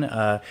going.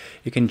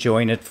 You can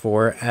join it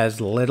for as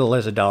little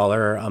as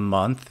 $1 a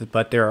month,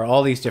 but there are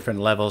all these different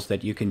levels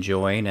that you can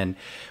join. And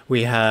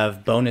we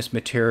have bonus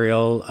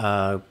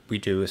material. We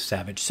do a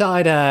Savage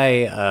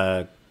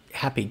Side-Eye,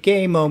 Happy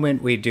Gay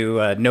Moment. We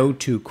do No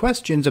Two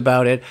Questions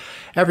about it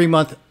every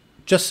month,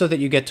 just so that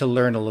you get to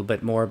learn a little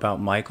bit more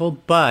about Michael.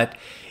 But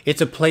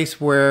it's a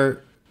place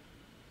where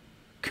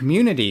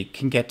community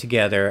can get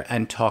together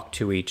and talk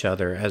to each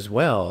other as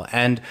well.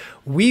 And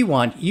we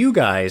want you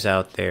guys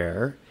out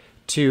there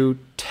to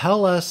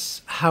tell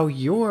us how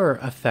you're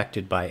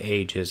affected by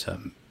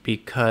ageism,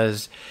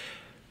 because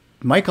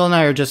Michael and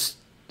I are just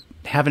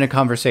having a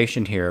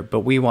conversation here,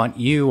 but we want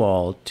you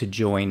all to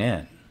join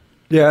in.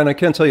 Yeah, and I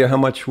can't tell you how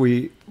much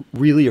we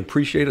really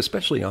appreciate,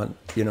 especially on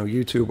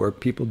YouTube, where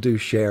people do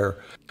share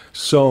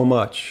so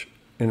much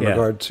in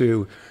regard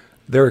to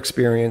their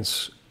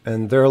experience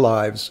and their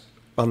lives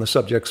on the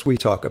subjects we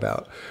talk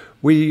about.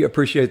 We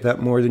appreciate that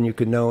more than you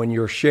could know, and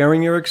your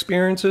sharing your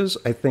experiences,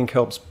 I think,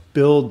 helps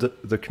build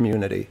the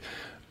community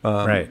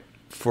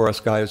for us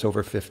guys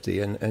over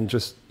 50, and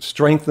just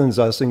strengthens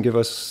us and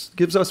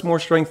gives us more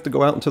strength to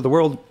go out into the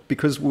world,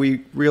 because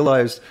we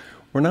realize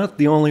we're not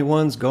the only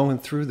ones going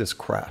through this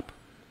crap.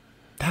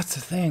 That's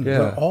the thing. Yeah.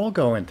 We're all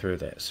going through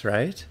this,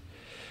 right?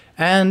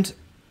 And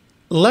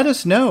let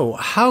us know,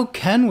 how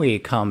can we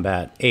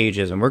combat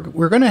ageism?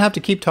 We're going to have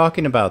to keep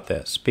talking about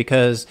this,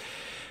 because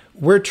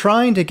we're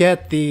trying to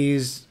get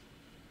this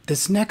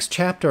next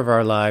chapter of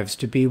our lives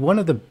to be one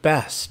of the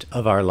best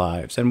of our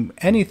lives. And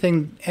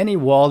any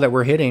wall that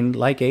we're hitting,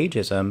 like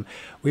ageism,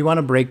 we want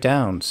to break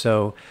down.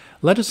 So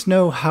let us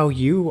know how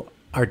you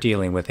are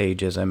dealing with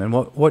ageism, and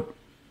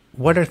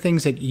what are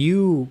things that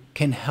you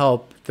can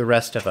help the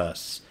rest of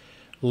us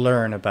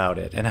learn about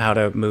it and how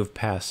to move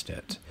past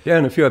it. Yeah,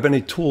 and if you have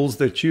any tools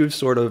that you've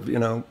sort of,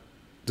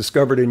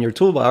 discovered in your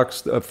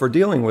toolbox for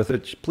dealing with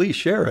it, please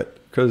share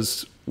it,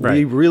 because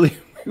we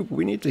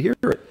need to hear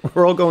it.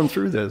 We're all going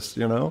through this,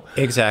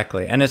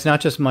 Exactly. And it's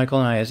not just Michael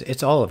and I,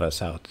 it's all of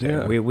us out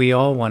there. Yeah. We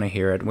all want to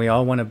hear it, and we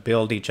all want to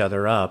build each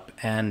other up.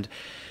 And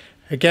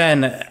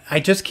again, I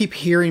just keep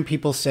hearing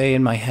people say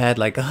in my head,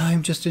 like, oh,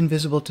 I'm just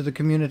invisible to the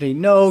community.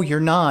 No, you're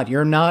not.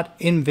 You're not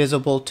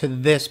invisible to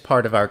this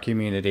part of our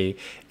community.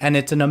 And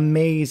it's an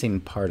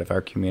amazing part of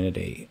our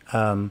community.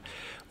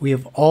 We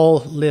have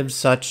all lived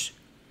such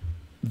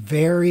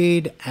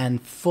varied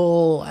and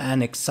full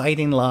and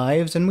exciting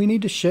lives, and we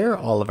need to share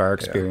all of our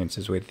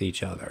experiences with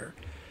each other.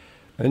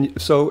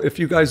 And so if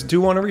you guys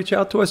do want to reach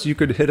out to us, you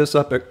could hit us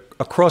up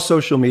across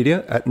social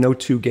media at No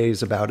Two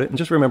Gays About It. And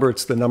just remember,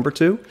 it's the number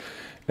 2.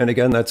 And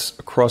again, that's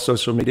across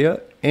social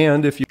media.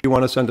 And if you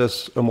want to send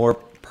us a more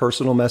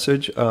personal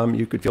message,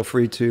 you could feel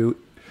free to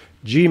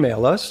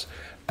Gmail us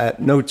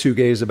at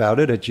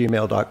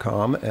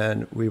no2gaysabout@gmail.com.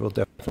 And we will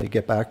definitely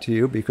get back to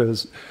you,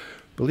 because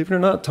believe it or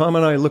not, Tom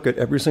and I look at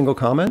every single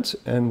comment,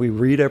 and we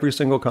read every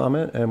single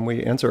comment, and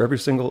we answer every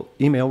single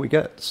email we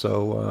get.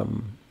 So,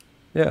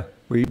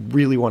 we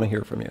really want to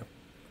hear from you.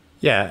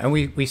 Yeah, and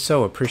we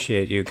so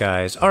appreciate you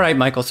guys. All right,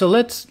 Michael, so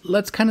let's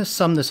kind of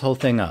sum this whole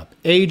thing up.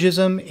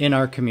 Ageism in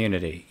our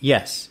community.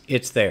 Yes,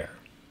 it's there.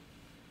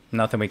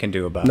 Nothing we can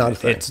do about Not it.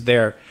 A thing. It's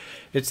there.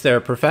 It's there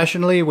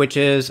professionally, which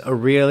is a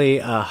really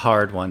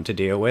hard one to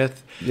deal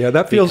with. Yeah,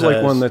 that feels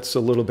like one that's a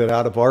little bit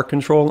out of our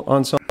control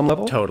on some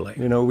level. Totally.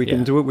 We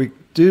can do what we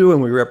do,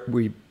 and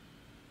we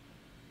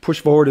push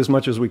forward as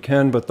much as we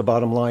can, but the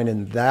bottom line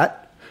in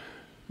that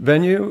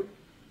venue,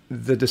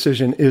 the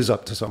decision is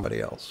up to somebody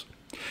else.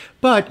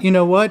 But you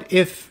know what?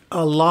 If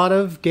a lot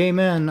of gay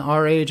men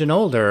our age and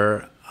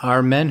older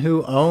are men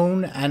who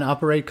own and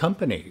operate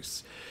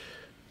companies,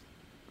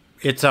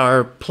 it's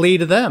our plea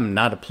to them,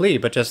 not a plea,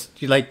 but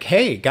just like,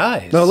 hey,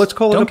 guys. No, let's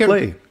call it a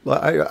plea.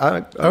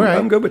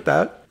 I'm good with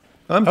that.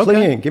 I'm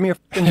pleading. Give me a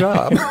fucking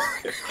job.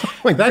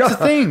 That's the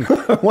thing.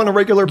 I want a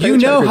regular paycheck. You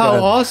know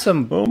how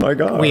awesome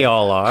we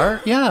all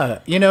are. Yeah.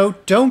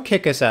 Don't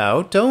kick us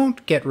out.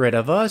 Don't get rid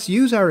of us.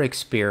 Use our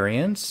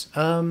experience.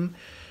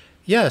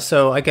 Yeah,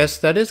 so I guess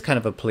that is kind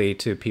of a plea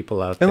to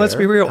people out there. And let's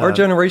be real, our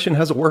generation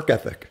has a work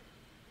ethic.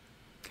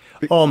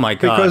 Oh my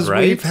God, because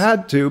right? We've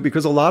had to,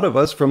 because a lot of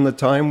us from the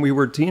time we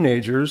were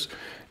teenagers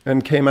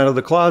and came out of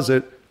the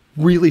closet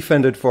really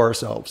fended for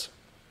ourselves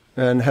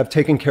and have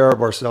taken care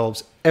of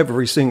ourselves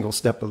every single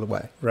step of the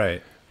way.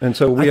 Right. And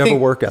so we have a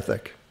work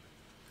ethic.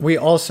 We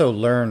also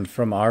learned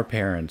from our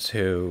parents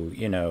who,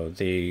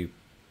 the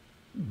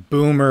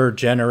boomer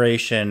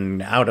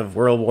generation out of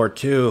World War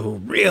II, who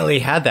really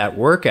had that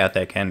work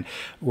ethic and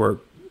were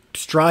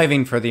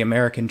striving for the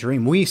American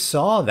dream. We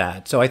saw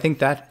that. So I think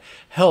that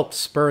helped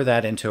spur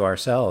that into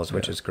ourselves,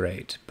 which is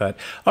great. But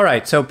all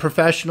right, so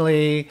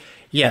professionally,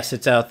 yes,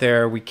 it's out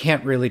there. We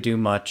can't really do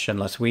much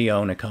unless we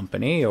own a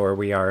company or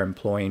we are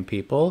employing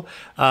people.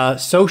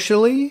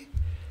 Socially,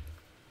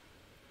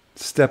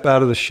 step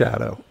out of the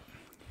shadow.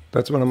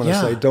 That's what I'm going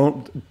to say.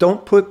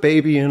 Don't put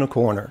baby in a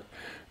corner.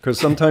 Because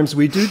sometimes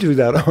we do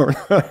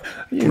that.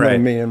 You know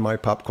me and my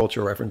pop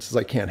culture references.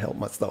 I can't help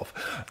myself.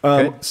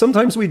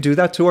 Sometimes we do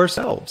that to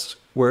ourselves,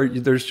 where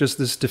there's just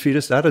this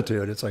defeatist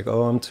attitude. It's like,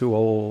 oh, I'm too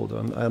old.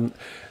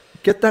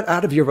 Get that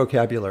out of your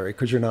vocabulary,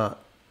 because you're not.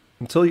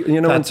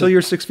 Until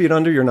you're 6 feet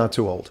under, you're not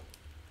too old.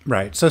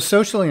 Right. So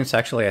socially and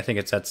sexually, I think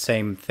it's that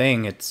same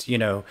thing. It's,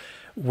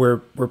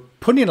 we're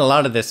putting a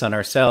lot of this on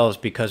ourselves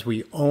because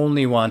we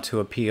only want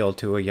to appeal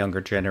to a younger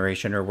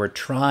generation, or we're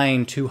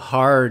trying too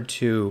hard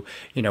to,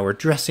 we're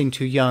dressing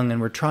too young and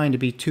we're trying to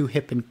be too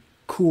hip and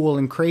cool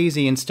and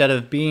crazy instead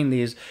of being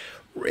these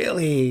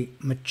really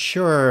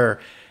mature,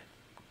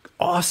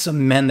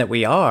 awesome men that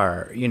we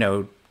are,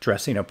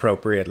 dressing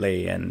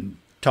appropriately and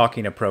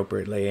talking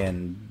appropriately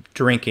and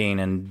drinking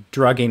and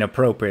drugging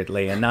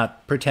appropriately and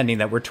not pretending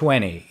that we're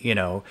 20, you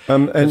know.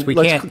 And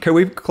can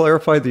we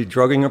clarify the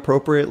drugging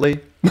appropriately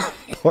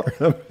part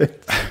of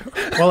it?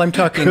 Well, I'm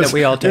talking that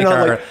we all take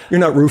you're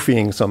not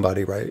roofing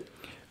somebody, right?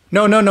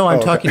 No. I'm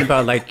talking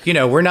about, like, you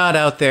know, we're not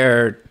out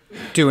there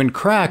doing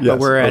crack, but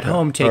we're at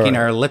home taking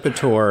our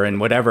Lipitor and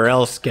whatever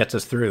else gets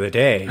us through the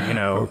day, you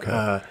know.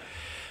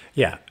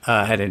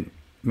 I didn't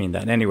mean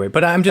that anyway,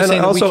 but I'm just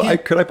saying. Also,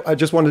 I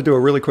just want to do a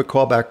really quick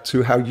callback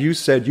to how you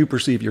said you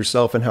perceive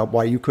yourself and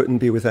why you couldn't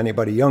be with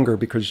anybody younger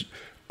because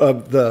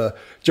of the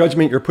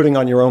judgment you're putting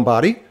on your own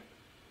body.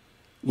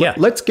 Yeah.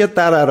 Let's get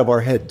that out of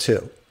our head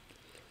too.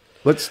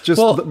 Let's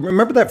just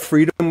remember that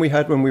freedom we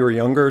had when we were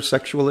younger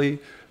sexually,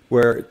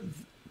 where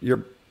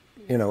you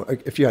know,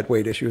 if you had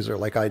weight issues or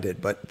like I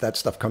did, but that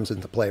stuff comes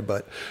into play.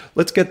 But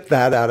let's get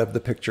that out of the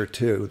picture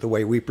too, the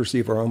way we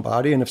perceive our own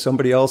body. And if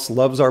somebody else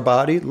loves our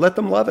body, let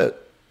them love it.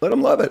 Let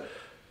them love it.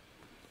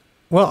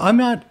 Well, I'm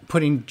not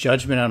putting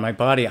judgment on my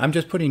body. I'm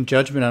just putting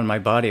judgment on my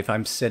body if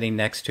I'm sitting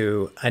next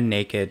to a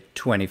naked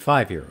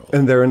 25-year-old.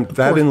 And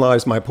therein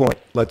lies my point.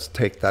 Let's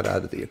take that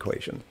out of the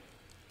equation.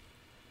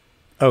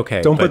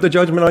 Okay. Don't put the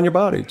judgment on your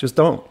body. Just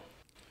don't.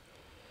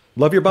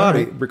 Love your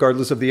body,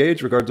 regardless of the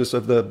age, regardless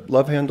of the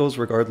love handles,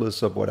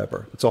 regardless of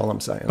whatever. That's all I'm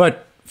saying.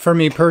 But for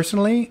me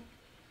personally,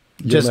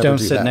 just don't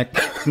sit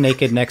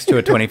naked next to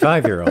a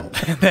 25-year-old.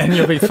 Then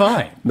you'll be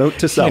fine. Note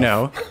to self. You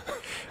know,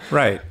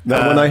 right.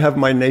 Now, when I have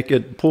my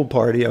naked pool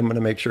party, I'm going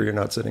to make sure you're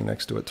not sitting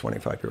next to a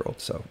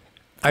 25-year-old. So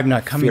I'm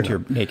not coming to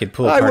your naked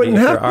pool party. I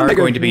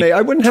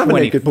wouldn't have a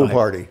naked pool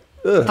party.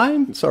 Ugh,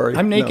 I'm sorry.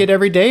 I'm naked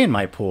every day in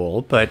my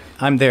pool, but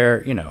I'm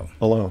there, you know,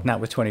 alone,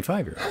 not with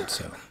 25-year-olds.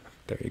 So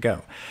there you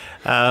go.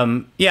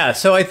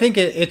 So I think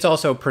it's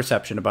also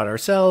perception about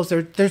ourselves.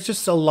 There's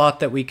just a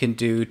lot that we can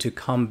do to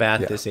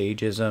combat this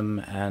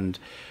ageism, and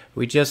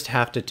we just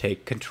have to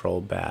take control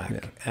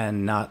back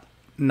and not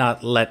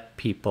let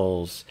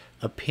people's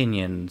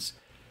opinions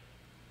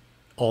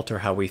alter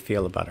how we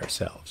feel about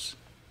ourselves,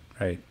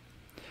 right?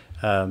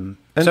 And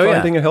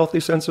finding a healthy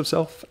sense of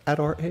self at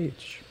our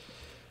age,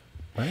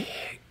 right?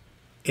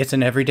 It's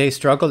an everyday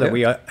struggle that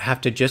we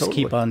have to just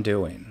keep on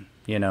doing,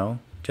 you know?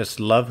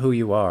 Just love who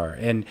you are.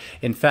 And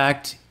in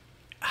fact,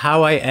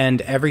 how I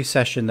end every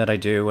session that I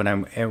do when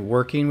I'm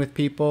working with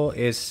people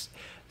is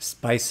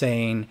by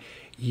saying,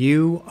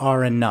 you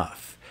are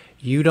enough.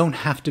 You don't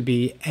have to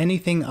be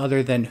anything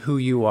other than who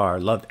you are.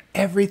 Love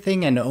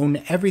everything and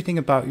own everything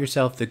about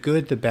yourself, the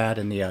good, the bad,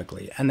 and the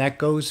ugly. And that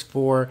goes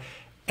for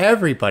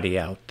everybody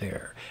out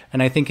there.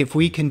 And I think if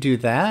we can do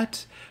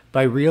that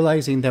by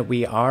realizing that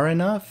we are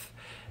enough,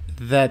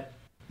 that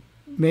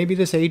maybe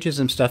this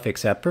ageism stuff,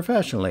 except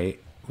professionally,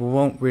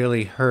 won't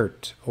really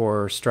hurt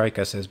or strike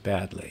us as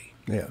badly.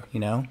 Yeah. You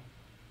know?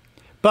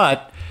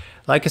 But,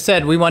 like I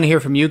said, we want to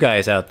hear from you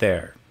guys out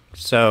there.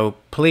 So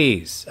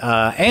please.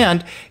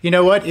 And you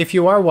know what? If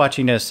you are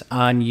watching us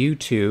on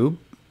YouTube,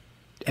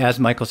 as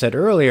Michael said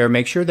earlier,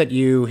 make sure that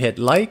you hit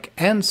like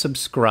and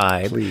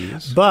subscribe.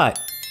 Please. But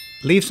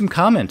leave some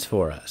comments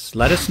for us.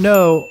 Let us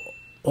know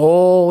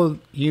all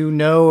you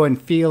know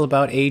and feel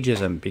about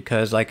ageism,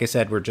 because like I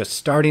said, we're just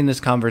starting this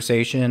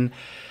conversation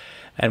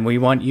and we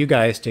want you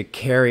guys to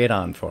carry it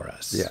on for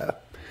us. Yeah.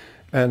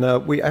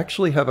 And we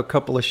actually have a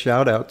couple of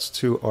shout outs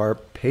to our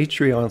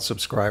Patreon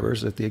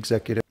subscribers at the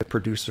executive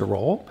producer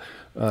role.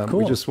 Cool.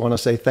 We just want to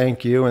say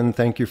thank you, and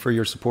thank you for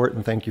your support,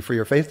 and thank you for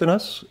your faith in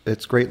us.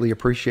 It's greatly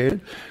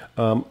appreciated.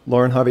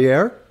 Lauren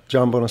Javier,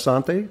 John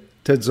Bonasante,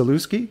 Ted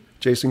Zalewski,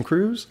 Jason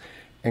Cruz,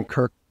 and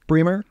Kirk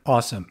Bremer.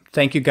 Awesome.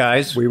 Thank you,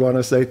 guys. We want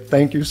to say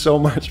thank you so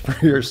much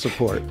for your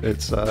support.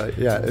 It's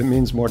it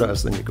means more to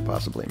us than you could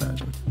possibly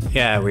imagine.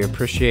 Yeah, we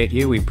appreciate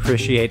you. We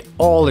appreciate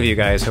all of you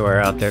guys who are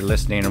out there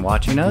listening and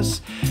watching us.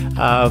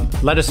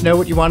 Let us know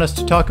what you want us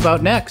to talk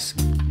about next,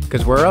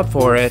 because we're up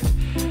for it.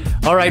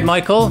 All right,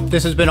 Michael,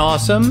 this has been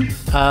awesome.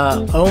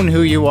 Own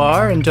who you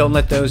are, and don't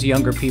let those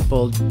younger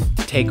people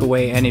take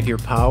away any of your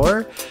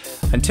power.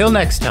 Until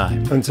next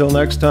time. Until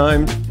next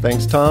time,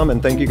 thanks, Tom,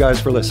 and thank you guys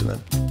for listening.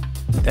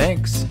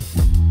 Thanks.